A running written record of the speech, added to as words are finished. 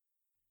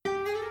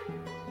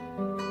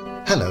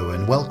Hello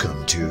and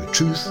welcome to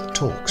Truth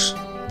Talks,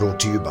 brought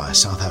to you by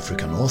South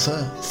African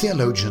author,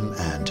 theologian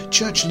and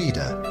church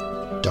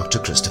leader, Dr.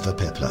 Christopher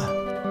Peppler.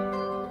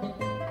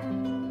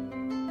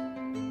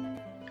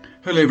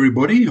 Hello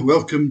everybody,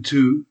 welcome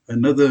to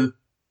another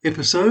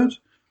episode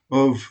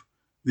of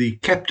the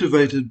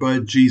Captivated by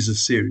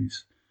Jesus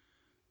series.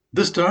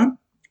 This time,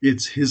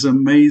 it's His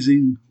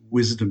amazing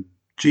wisdom,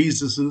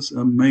 Jesus'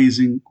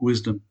 amazing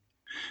wisdom.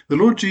 The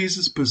Lord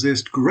Jesus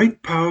possessed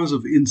great powers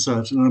of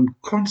insight, and I'm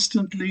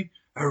constantly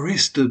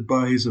arrested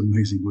by His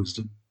amazing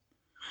wisdom.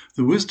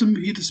 The wisdom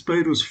He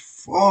displayed was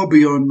far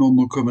beyond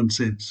normal common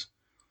sense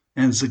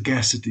and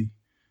sagacity,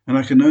 and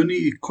I can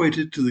only equate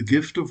it to the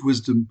gift of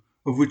wisdom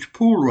of which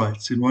Paul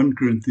writes in 1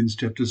 Corinthians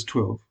chapters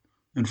 12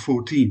 and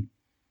 14.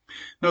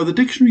 Now, the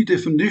dictionary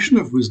definition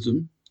of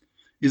wisdom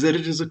is that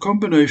it is a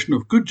combination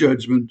of good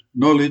judgment,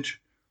 knowledge,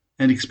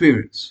 and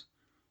experience.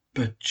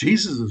 But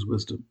Jesus'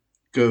 wisdom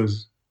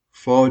goes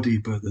far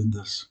deeper than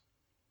this.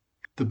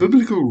 The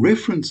biblical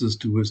references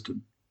to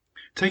wisdom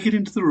take it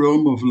into the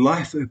realm of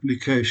life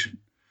application,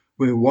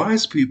 where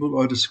wise people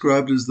are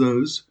described as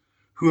those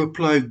who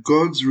apply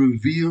God's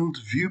revealed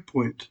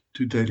viewpoint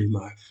to daily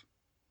life.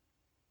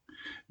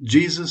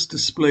 Jesus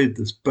displayed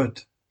this,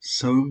 but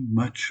so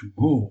much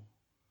more.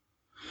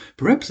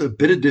 Perhaps a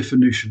better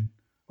definition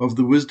of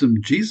the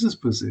wisdom Jesus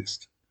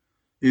possessed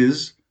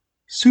is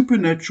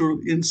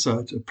supernatural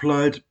insight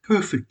applied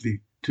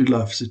perfectly to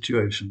life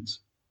situations.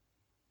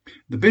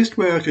 The best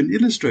way I can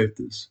illustrate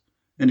this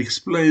and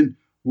explain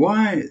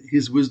why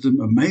His wisdom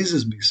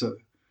amazes me so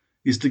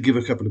is to give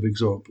a couple of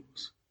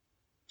examples.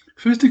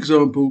 First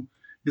example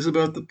is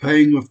about the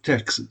paying of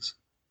taxes.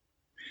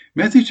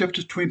 Matthew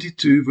chapter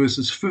 22,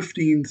 verses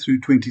 15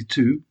 through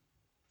 22,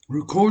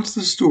 records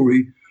the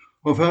story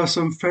of how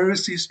some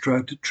Pharisees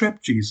tried to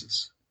trap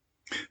Jesus.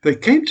 They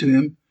came to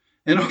Him,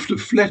 and after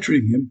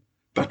flattering Him,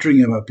 buttering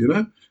Him up,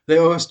 they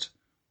asked,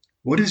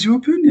 "What is your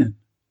opinion?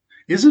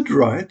 Is it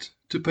right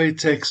to pay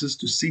taxes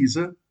to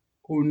Caesar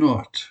or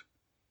not?"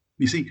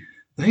 You see,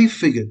 they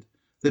figured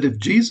that if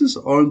Jesus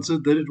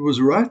answered that it was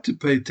right to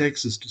pay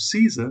taxes to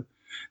Caesar,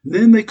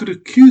 then they could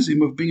accuse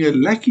Him of being a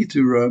lackey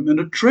to Rome and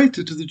a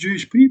traitor to the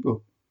Jewish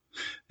people.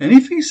 And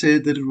if He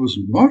said that it was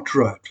not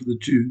right for the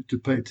Jew to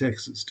pay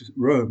taxes to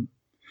Rome,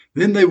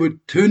 then they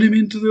would turn Him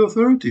into the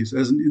authorities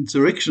as an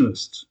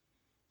insurrectionist.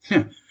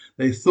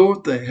 They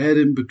thought they had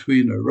Him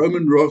between a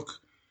Roman rock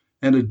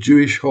and a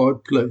Jewish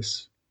hard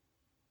place.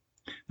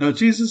 Now,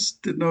 Jesus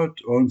did not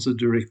answer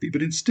directly,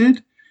 but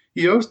instead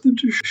He asked them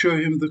to show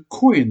Him the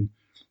coin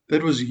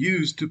that was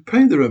used to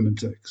pay the Roman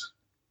tax.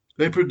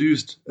 They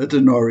produced a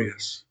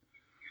denarius,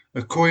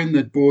 a coin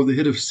that bore the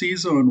head of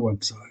Caesar on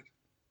one side.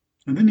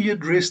 And then He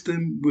addressed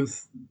them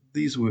with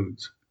these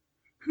words,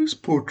 "Whose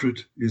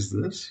portrait is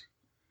this?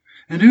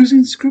 And whose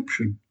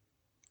inscription?"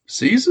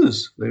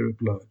 "Caesar's," they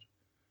replied.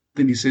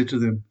 Then He said to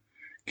them,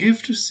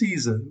 "Give to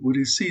Caesar what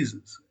is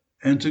Caesar's,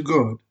 and to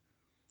God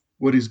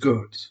what is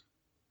God's."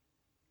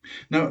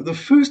 Now, the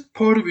first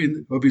part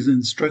of His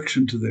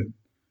instruction to them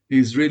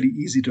is really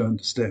easy to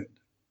understand.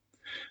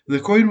 The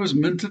coin was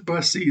minted by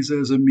Caesar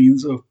as a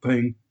means of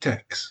paying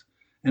tax,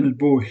 and it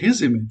bore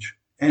his image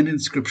and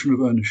inscription of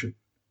ownership.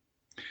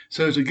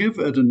 So to give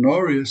a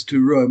denarius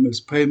to Rome as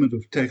payment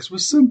of tax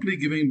was simply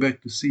giving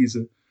back to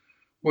Caesar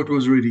what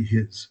was really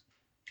his.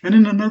 And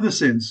in another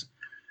sense,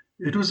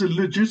 it was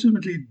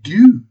legitimately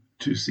due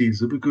to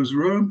Caesar because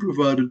Rome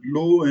provided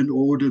law and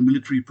order,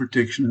 military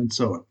protection, and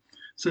so on.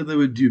 So they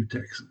were due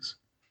taxes.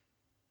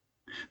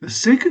 The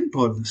second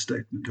part of the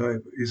statement,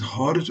 however, is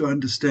harder to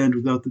understand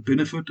without the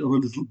benefit of a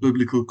little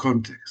biblical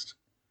context.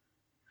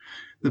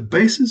 The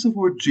basis of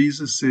what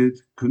Jesus said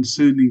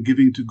concerning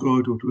giving to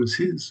God what was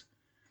His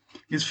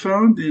is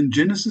found in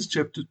Genesis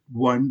chapter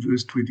 1,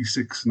 verse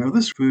 26. Now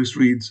this verse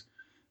reads,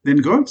 "Then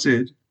God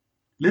said,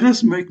 'Let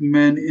us make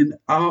man in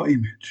our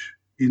image,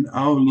 in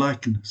our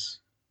likeness.'"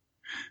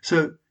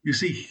 So, you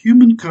see,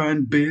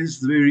 humankind bears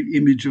the very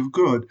image of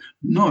God,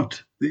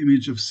 not the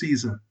image of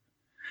Caesar.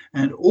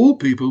 And all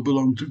people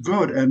belong to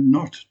God and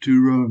not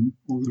to Rome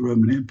or the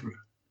Roman emperor.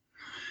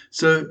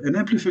 So an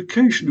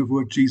amplification of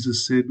what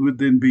Jesus said would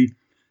then be,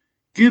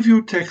 give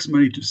your tax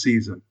money to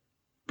Caesar,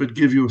 but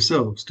give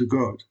yourselves to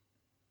God.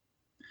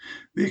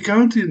 The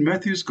account in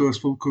Matthew's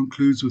Gospel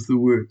concludes with the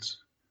words,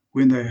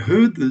 "When they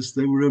heard this,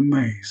 they were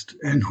amazed,"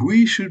 and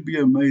we should be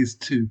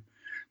amazed too,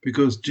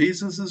 because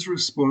Jesus'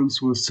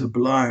 response was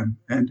sublime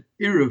and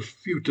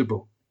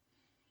irrefutable.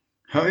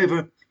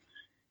 However,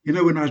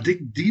 when I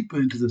dig deeper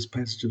into this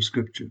passage of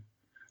Scripture,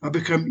 I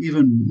become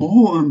even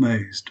more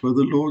amazed by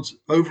the Lord's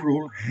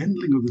overall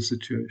handling of the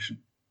situation.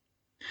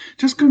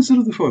 Just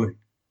consider the following.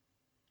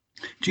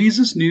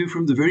 Jesus knew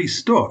from the very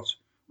start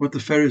what the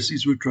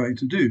Pharisees were trying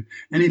to do,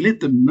 and He let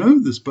them know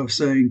this by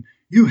saying,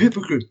 "You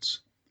hypocrites,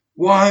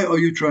 why are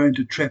you trying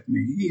to trap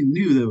me?" He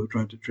knew they were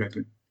trying to trap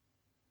Him.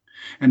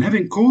 And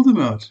having called them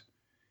out,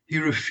 He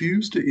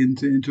refused to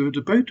enter into a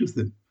debate with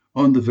them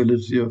on the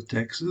validity of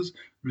taxes,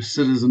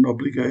 citizen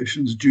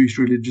obligations, Jewish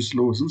religious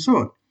laws, and so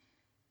on.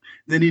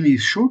 Then in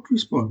His short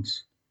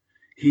response,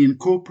 He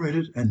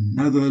incorporated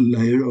another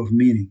layer of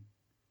meaning.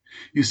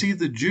 You see,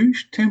 the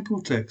Jewish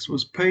temple tax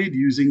was paid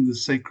using the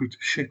sacred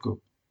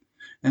shekel,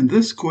 and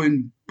this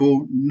coin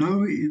bore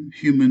no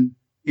human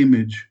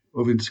image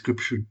of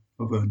inscription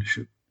of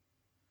ownership.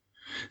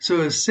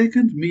 So a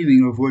second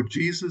meaning of what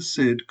Jesus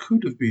said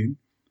could have been,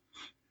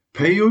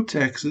 pay your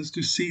taxes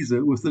to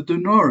Caesar with the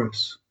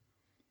denarius,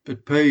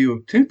 but pay your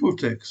temple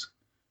tax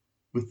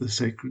with the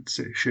sacred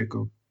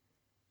shekel.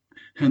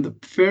 And the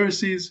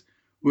Pharisees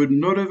would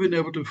not have been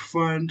able to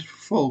find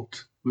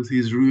fault with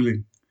his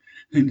ruling.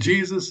 And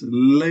Jesus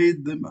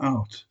laid them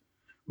out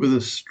with a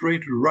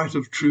straight right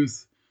of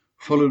truth,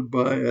 followed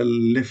by a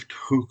left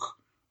hook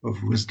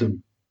of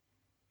wisdom.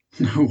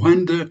 No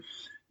wonder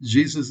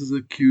Jesus'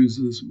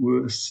 accusers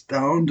were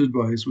astounded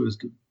by his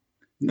wisdom,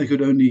 and they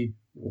could only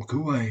walk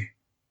away.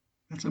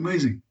 That's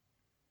amazing.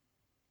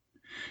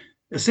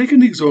 A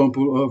second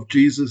example of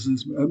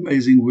Jesus'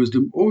 amazing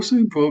wisdom also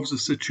involves a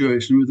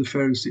situation where the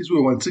Pharisees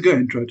were once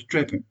again trying to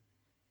trap him.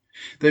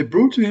 They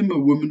brought to him a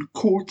woman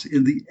caught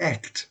in the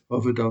act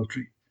of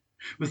adultery,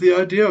 with the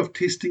idea of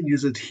testing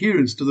his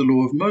adherence to the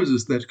law of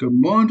Moses that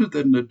commanded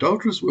that an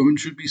adulterous woman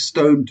should be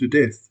stoned to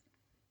death.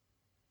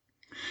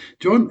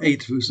 John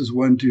 8, verses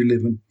 1 to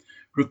 11,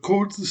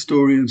 records the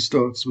story and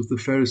starts with the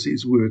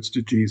Pharisees' words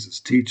to Jesus,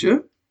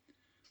 "Teacher,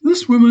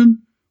 this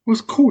woman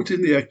was caught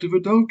in the act of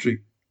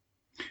adultery.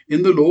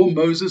 In the law,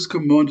 Moses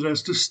commanded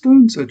us to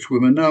stone such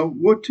women. Now,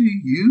 what do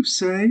you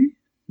say?"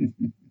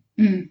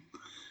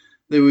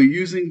 They were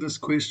using this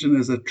question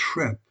as a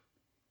trap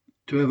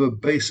to have a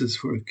basis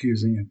for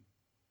accusing him.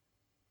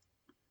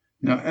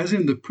 Now, as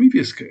in the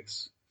previous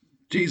case,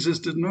 Jesus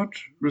did not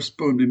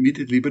respond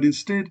immediately, but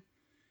instead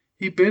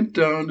he bent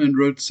down and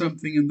wrote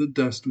something in the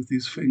dust with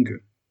his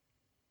finger.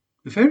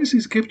 The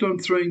Pharisees kept on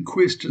throwing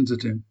questions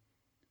at him,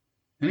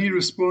 and he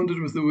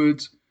responded with the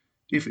words,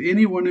 "If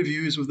any one of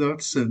you is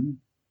without sin,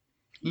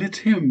 let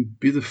him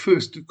be the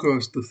first to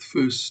cast the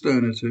first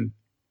stone at her."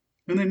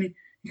 And then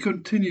he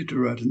continued to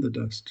write in the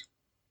dust.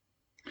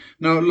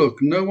 Now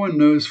look, no one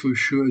knows for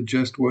sure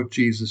just what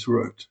Jesus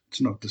wrote.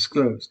 It's not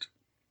disclosed.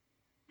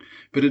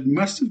 But it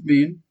must have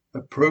been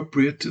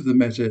appropriate to the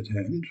matter at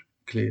hand,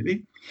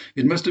 clearly.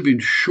 It must have been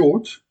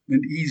short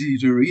and easy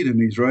to read,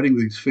 and he's writing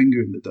with his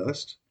finger in the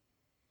dust.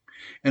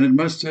 And it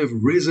must have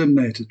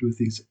resonated with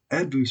his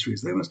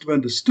adversaries. They must have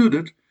understood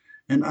it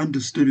and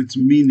understood its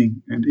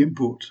meaning and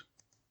import.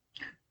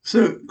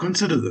 So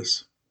consider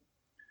this.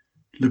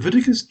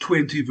 Leviticus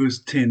 20 verse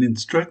 10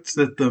 instructs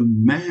that the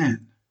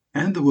man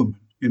and the woman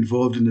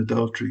involved in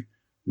adultery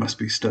must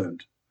be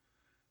stoned.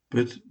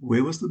 But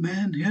where was the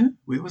man here?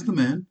 Where was the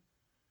man?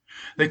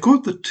 They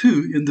caught the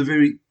two in the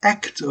very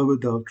act of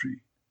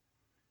adultery.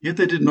 Yet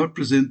they did not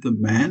present the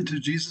man to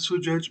Jesus for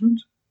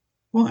judgment.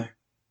 Why?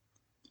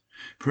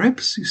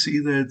 Perhaps, you see,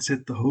 they had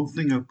set the whole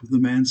thing up with the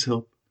man's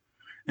help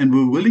and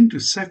were willing to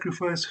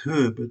sacrifice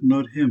her but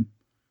not him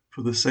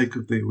for the sake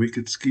of their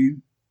wicked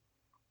scheme.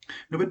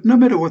 But no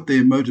matter what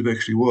their motive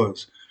actually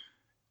was,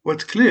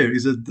 what's clear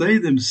is that they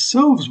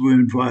themselves were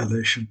in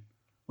violation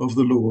of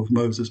the law of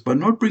Moses. By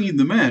not bringing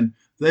the man,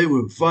 they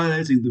were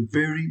violating the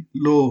very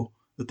law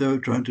that they were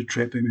trying to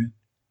trap him in.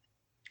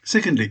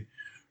 Secondly,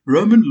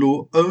 Roman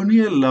law only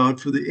allowed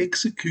for the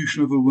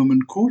execution of a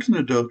woman caught in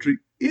adultery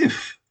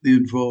if the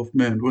involved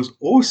man was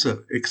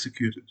also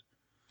executed.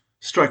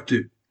 Strike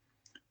two.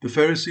 The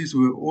Pharisees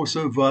were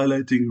also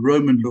violating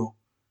Roman law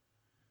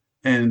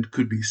and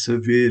could be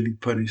severely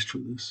punished for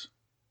this.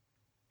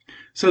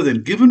 So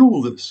then, given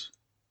all this,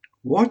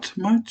 what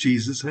might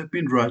Jesus have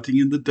been writing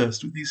in the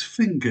dust with his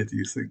finger, do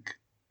you think?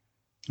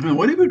 Now,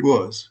 whatever it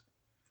was,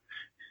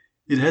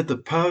 it had the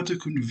power to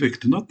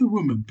convict not the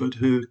woman, but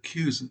her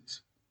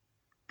accusers.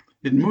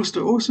 It must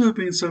also have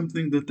been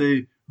something that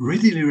they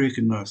readily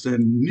recognized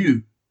and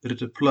knew that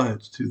it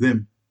applied to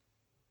them.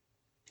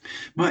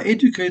 My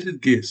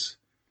educated guess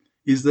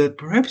is that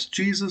perhaps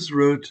Jesus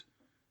wrote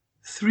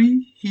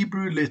 3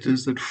 Hebrew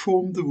letters that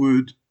form the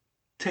word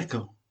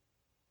tekel.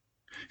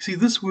 See,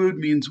 this word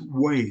means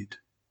weighed,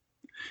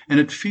 and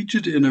it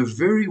featured in a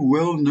very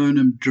well-known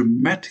and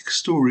dramatic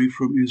story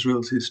from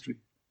Israel's history.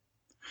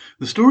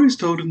 The story is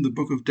told in the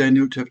book of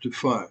Daniel chapter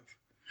 5,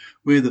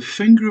 where the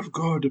finger of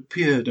God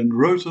appeared and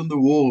wrote on the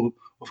wall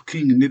of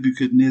King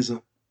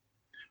Nebuchadnezzar,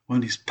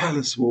 on his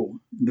palace wall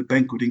in the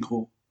banqueting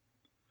hall.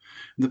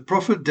 The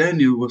prophet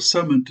Daniel was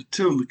summoned to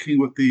tell the king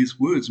what these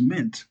words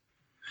meant,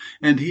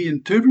 and he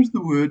interpreted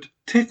the word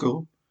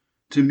tekel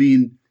to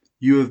mean,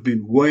 "You have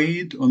been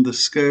weighed on the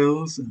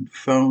scales and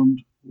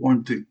found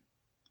wanting."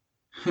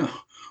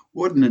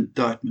 What an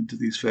indictment to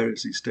these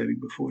Pharisees standing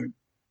before him.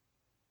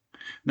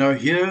 Now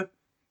here,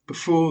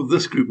 before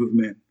this group of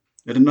men,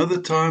 at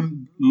another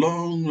time,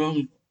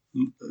 long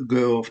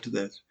ago after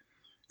that,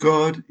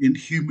 God in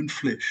human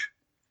flesh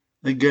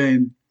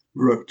again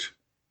wrote.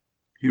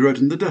 He wrote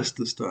in the dust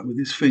this time with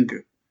his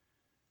finger.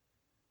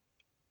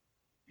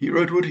 He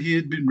wrote what he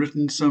had been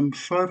written some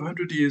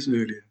 500 years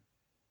earlier.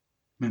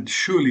 And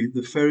surely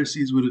the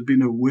Pharisees would have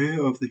been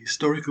aware of the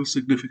historical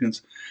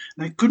significance,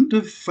 and they couldn't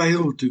have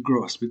failed to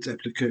grasp its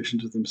application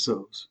to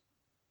themselves.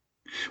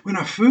 When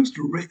I first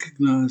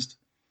recognized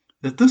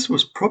that this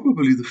was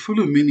probably the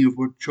fuller meaning of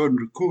what John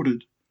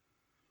recorded,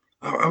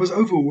 I was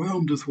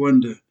overwhelmed with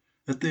wonder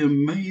at the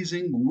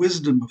amazing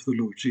wisdom of the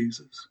Lord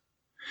Jesus.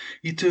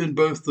 He turned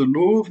both the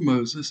law of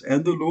Moses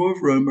and the law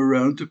of Rome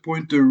around to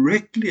point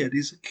directly at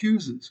his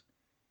accusers.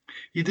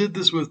 He did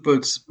this with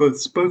both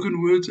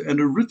spoken words and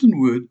a written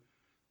word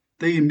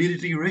they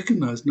immediately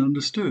recognized and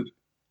understood.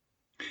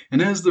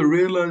 And as the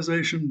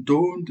realization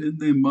dawned in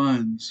their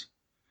minds,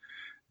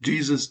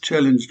 Jesus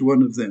challenged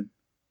one of them,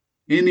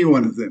 any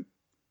one of them,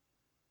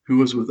 who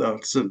was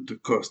without sin, to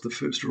cast the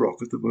first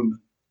rock at the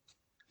woman.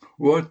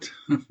 What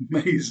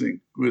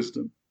amazing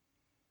wisdom.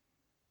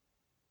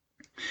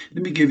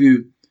 Let me give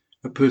you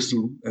a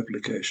personal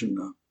application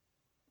now.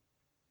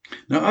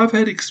 Now, I've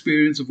had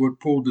experience of what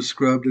Paul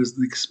described as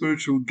the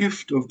spiritual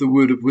gift of the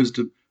word of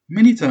wisdom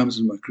many times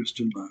in my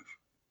Christian life.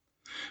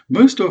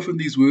 Most often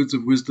these words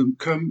of wisdom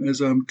come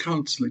as I'm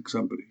counseling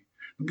somebody.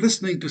 I'm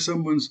listening to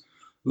someone's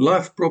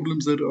life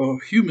problems that are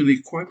humanly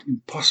quite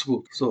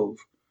impossible to solve.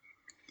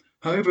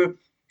 However,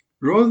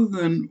 rather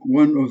than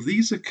one of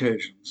these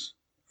occasions,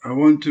 I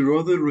want to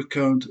rather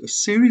recount a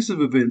series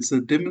of events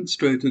that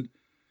demonstrated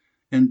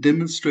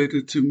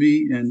to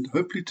me and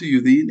hopefully to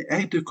you the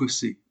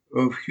inadequacy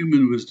of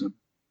human wisdom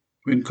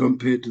when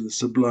compared to the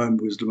sublime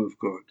wisdom of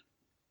God.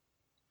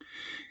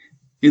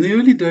 In the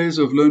early days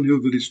of Lone Hill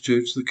Village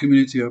Church, the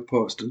community I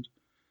pastored,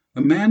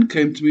 a man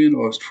came to me and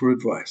asked for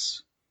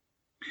advice.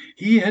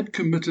 He had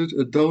committed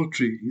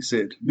adultery, he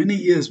said, many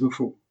years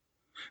before,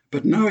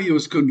 but now he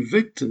was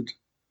convicted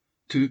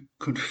to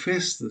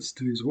confess this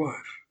to his wife.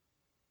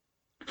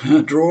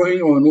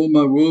 Drawing on all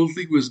my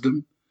worldly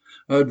wisdom,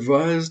 I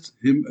advised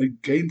him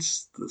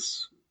against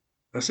this.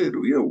 I said,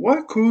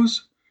 why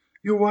cause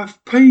your wife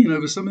pain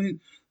over something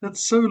that's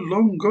so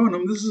long gone? I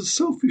mean, this is a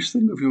selfish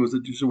thing of yours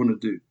that you should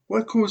want to do.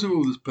 Why cause her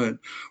all this pain?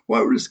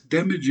 Why risk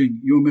damaging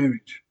your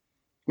marriage?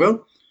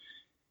 Well,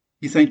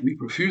 he thanked me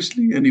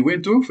profusely and he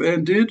went off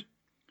and did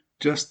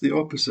just the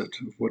opposite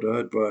of what I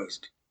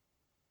advised.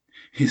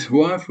 His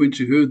wife, when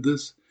she heard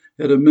this,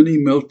 had a mini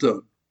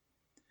meltdown.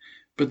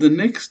 But the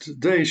next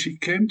day she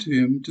came to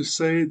him to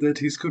say that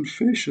his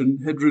confession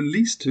had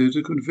released her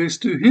to confess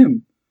to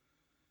him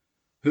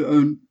her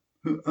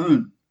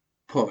own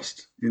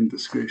past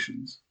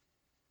indiscretions.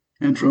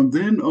 And from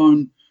then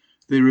on,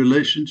 their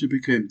relationship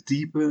became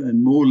deeper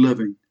and more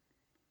loving.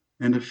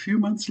 And a few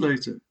months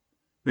later,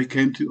 they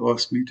came to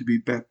ask me to be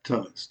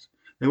baptized.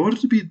 They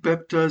wanted to be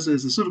baptized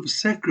as a sort of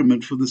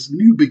sacrament for this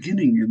new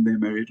beginning in their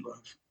married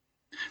life.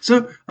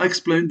 So I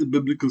explained the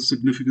biblical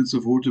significance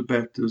of water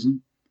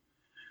baptism,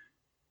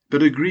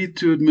 but agreed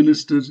to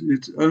administer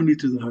it only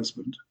to the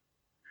husband,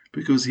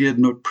 because he had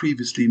not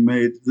previously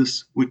made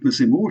this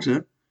witnessing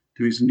water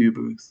to his new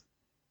birth.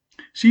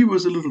 She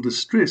was a little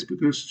distressed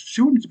because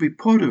she wanted to be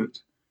part of it,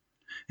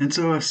 and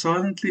so I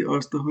silently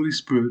asked the Holy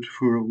Spirit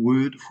for a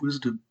word of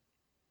wisdom.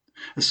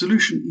 A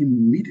solution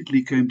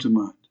immediately came to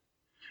mind,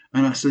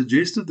 and I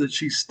suggested that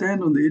she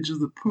stand on the edge of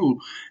the pool,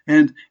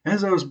 and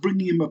as I was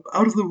bringing him up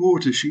out of the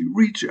water, she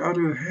reached out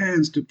her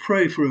hands to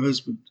pray for her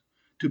husband,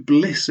 to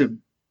bless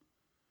him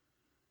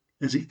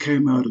as he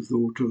came out of the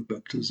water of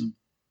baptism.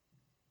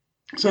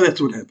 So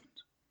that's what happened.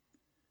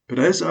 But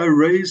as I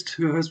raised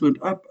her husband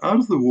up out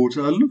of the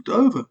water, I looked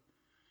over,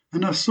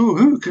 and I saw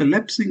her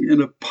collapsing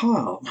in a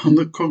pile on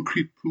the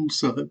concrete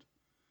poolside.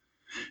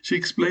 She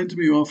explained to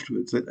me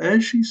afterwards that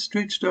as she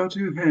stretched out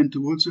her hand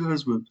towards her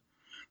husband,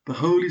 the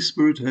Holy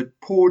Spirit had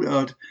poured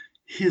out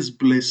His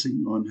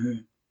blessing on her.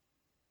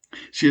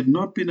 She had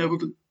not been able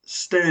to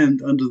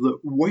stand under the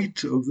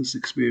weight of this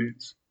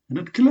experience, and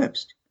had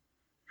collapsed.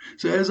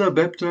 So as I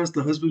baptized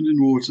the husband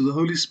in water, the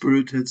Holy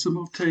Spirit had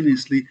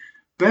simultaneously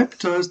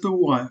baptized the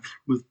wife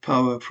with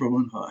power from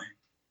on high.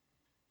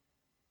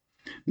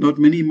 Not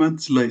many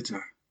months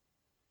later,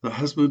 the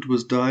husband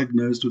was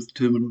diagnosed with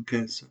terminal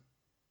cancer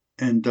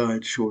and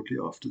died shortly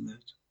after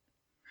that.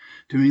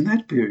 During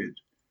that period,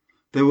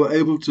 they were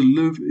able to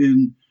live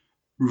in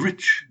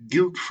rich,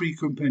 guilt-free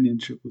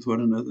companionship with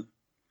one another.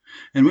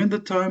 And when the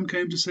time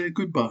came to say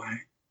goodbye,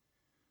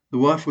 the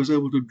wife was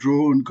able to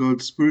draw on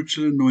God's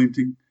spiritual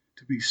anointing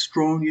to be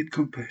strong yet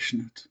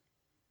compassionate.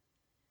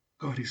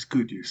 God is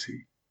good, you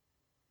see.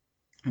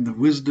 And the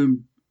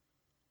wisdom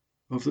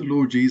of the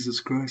Lord Jesus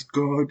Christ,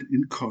 God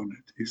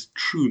incarnate, is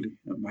truly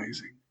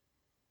amazing.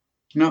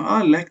 Now,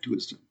 I lacked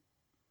wisdom,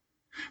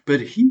 but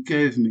He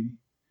gave me,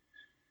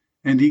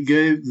 and He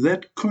gave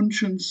that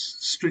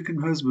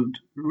conscience-stricken husband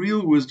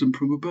real wisdom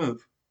from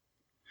above.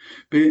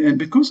 And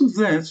because of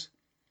that,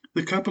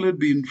 the couple had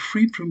been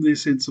freed from their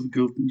sense of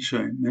guilt and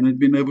shame and had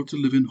been able to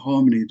live in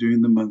harmony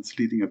during the months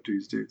leading up to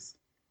his death.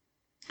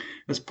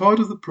 As part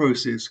of the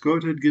process,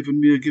 God had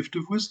given me a gift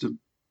of wisdom,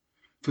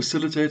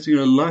 facilitating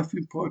a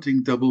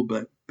life-imparting double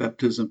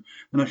baptism.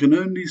 And I can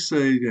only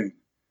say again,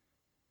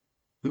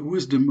 the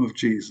wisdom of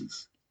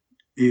Jesus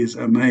is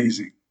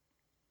amazing.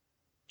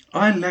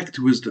 I lacked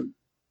wisdom,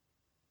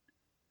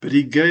 but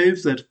He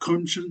gave that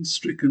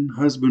conscience-stricken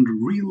husband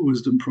real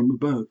wisdom from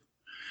above.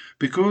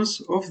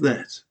 Because of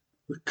that,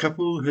 the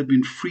couple had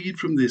been freed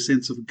from their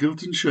sense of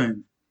guilt and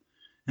shame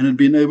and had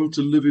been able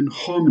to live in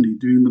harmony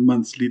during the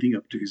months leading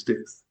up to his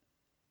death.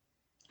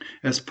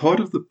 As part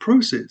of the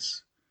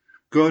process,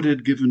 God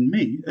had given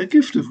me a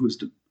gift of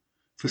wisdom,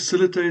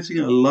 facilitating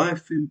a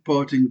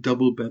life-imparting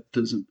double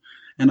baptism,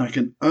 and I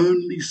can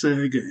only say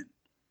again,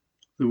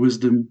 the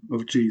wisdom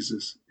of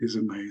Jesus is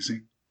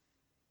amazing.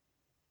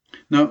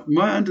 Now,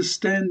 my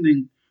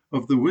understanding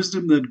of the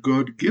wisdom that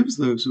God gives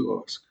those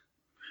who ask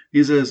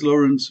is, as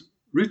Lawrence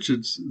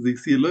Richards, the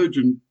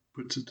theologian,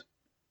 puts it,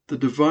 the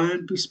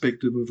divine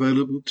perspective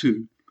available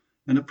to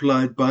and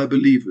applied by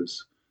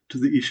believers to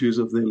the issues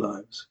of their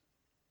lives.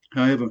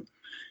 However,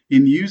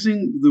 in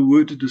using the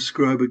word to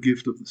describe a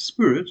gift of the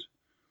Spirit,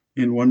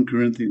 in 1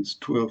 Corinthians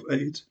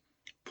 12:8,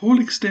 Paul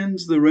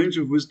extends the range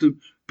of wisdom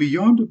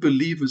beyond a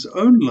believer's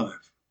own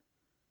life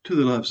to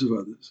the lives of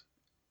others.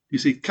 You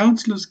see,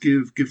 counselors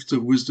give gifts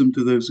of wisdom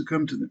to those who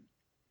come to them,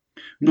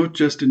 not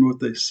just in what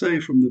they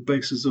say from the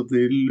basis of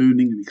their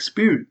learning and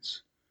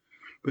experience,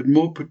 but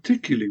more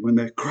particularly when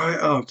they cry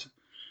out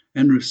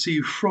and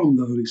receive from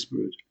the Holy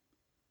Spirit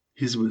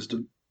His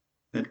wisdom,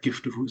 that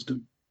gift of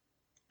wisdom.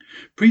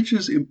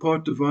 Preachers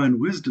impart divine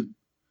wisdom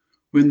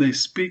when they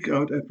speak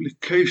out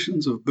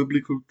applications of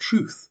biblical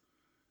truth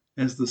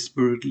as the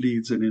Spirit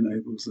leads and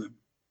enables them.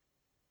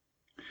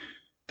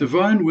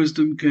 Divine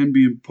wisdom can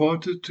be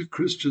imparted to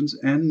Christians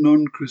and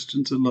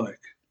non-Christians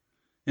alike,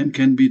 and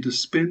can be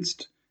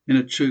dispensed in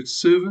a church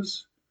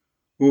service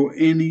or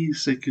any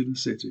secular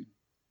setting.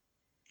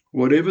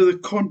 Whatever the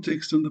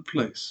context and the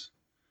place,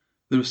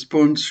 the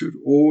response should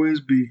always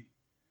be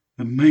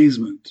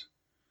amazement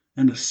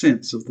and a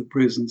sense of the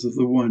presence of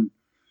the one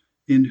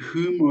in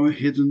whom are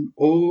hidden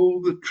all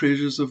the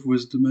treasures of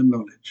wisdom and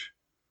knowledge,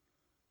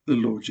 the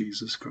Lord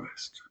Jesus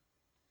Christ.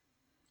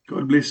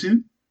 God bless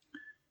you.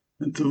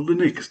 Until the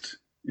next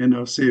in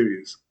our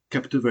series,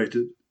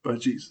 Captivated by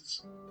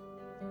Jesus.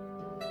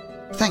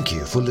 Thank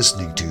you for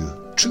listening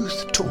to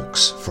Truth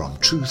Talks from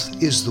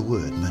Truth is the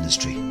Word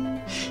Ministry.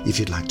 If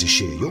you'd like to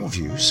share your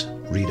views,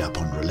 read up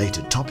on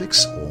related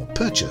topics, or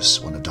purchase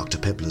one of Dr.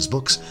 Pepler's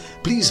books,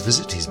 please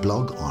visit his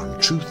blog on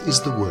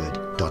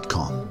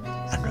truthistheword.com.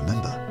 And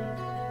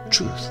remember,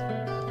 truth